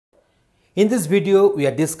In this video, we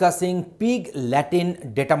are discussing Pig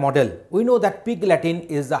Latin data model. We know that Pig Latin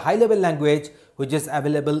is a high-level language which is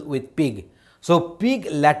available with Pig. So, Pig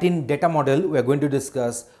Latin data model we are going to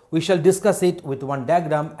discuss. We shall discuss it with one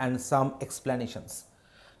diagram and some explanations.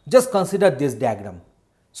 Just consider this diagram.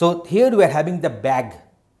 So, here we are having the bag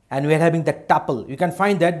and we are having the tuple. You can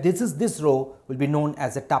find that this row will be known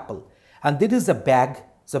as a tuple, and this is a bag.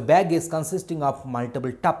 So, bag is consisting of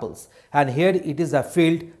multiple tuples, and here it is a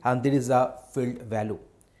field and there is a field value.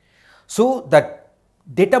 So, the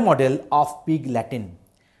data model of Pig Latin.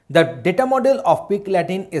 The data model of Pig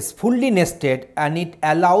Latin is fully nested and it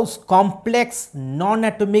allows complex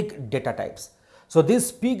non-atomic data types. So, this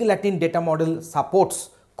Pig Latin data model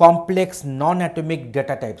supports complex non-atomic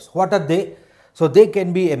data types. What are they? So, they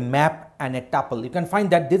can be a map and a tuple. You can find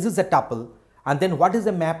that this is a tuple, and then what is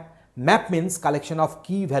a map? Map means collection of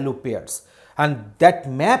key value pairs, and that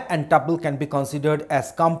map and tuple can be considered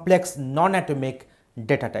as complex non-atomic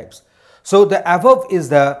data types. So, the above is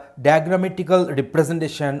the diagrammatical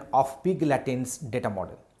representation of Pig Latin's data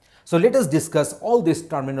model. So, let us discuss all these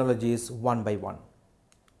terminologies one by one.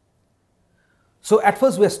 So, at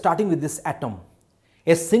first we are starting with this atom.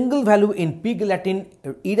 A single value in Pig Latin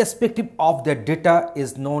irrespective of the data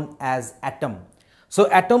is known as atom. So,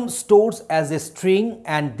 atom stores as a string,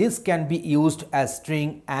 and this can be used as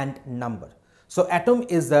string and number. So, atom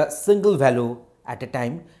is a single value at a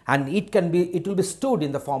time, and it will be stored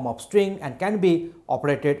in the form of string and can be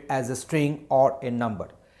operated as a string or a number.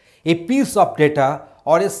 A piece of data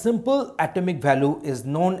or a simple atomic value is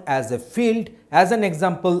known as a field. As an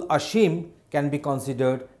example, a shim can be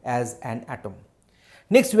considered as an atom.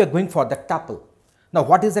 Next, we are going for the tuple. Now,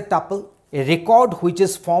 what is a tuple? A record which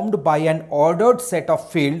is formed by an ordered set of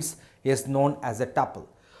fields is known as a tuple.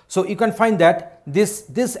 So, you can find that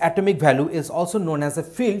this atomic value is also known as a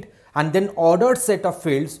field, and then ordered set of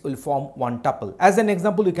fields will form one tuple. As an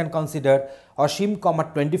example, you can consider Ashim,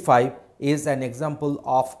 25 is an example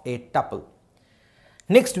of a tuple.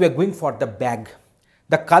 Next, we are going for the bag.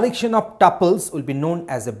 The collection of tuples will be known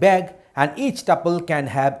as a bag, and each tuple can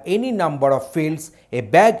have any number of fields. A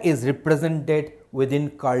bag is represented within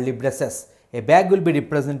curly braces. A bag will be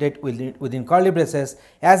represented within curly braces.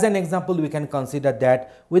 As an example, we can consider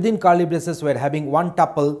that within curly braces we are having one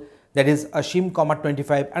tuple, that is Ashim,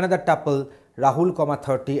 25, another tuple Rahul,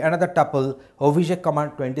 30, another tuple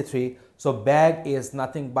Abhishek, 23. So, bag is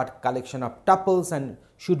nothing but collection of tuples and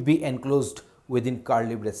should be enclosed within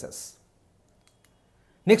curly braces.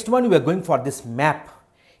 Next one, we are going for this map.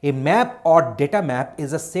 A map or data map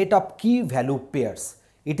is a set of key value pairs.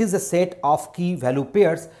 It is a set of key value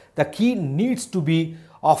pairs. The key needs to be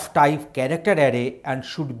of type character array and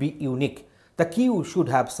should be unique. The key should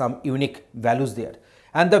have some unique values there,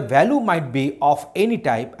 and the value might be of any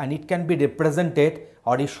type, and it can be represented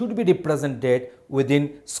or it should be represented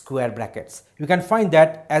within square brackets. You can find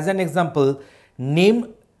that as an example,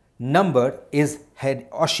 name number is head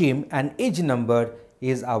Ashim and age number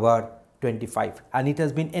is our 25, and it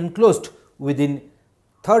has been enclosed within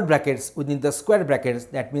third brackets, within the square brackets.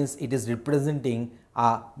 That means it is representing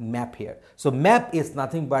a map here. So, map is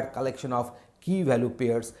nothing but collection of key value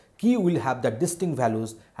pairs. Key will have the distinct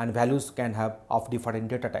values, and values can have of different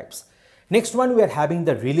data types. Next one, we are having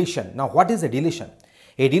the relation. Now, what is a relation?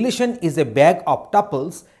 A relation is a bag of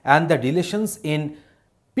tuples, and the relations in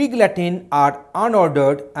Pig Latin are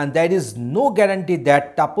unordered, and there is no guarantee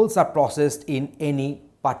that tuples are processed in any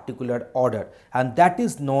particular order, and that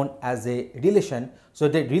is known as a relation. So,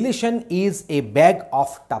 the relation is a bag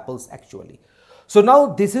of tuples actually. So, now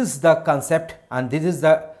this is the concept, and this is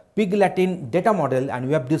the Pig Latin data model, and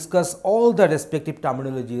we have discussed all the respective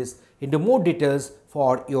terminologies into more details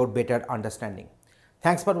for your better understanding.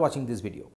 Thanks for watching this video.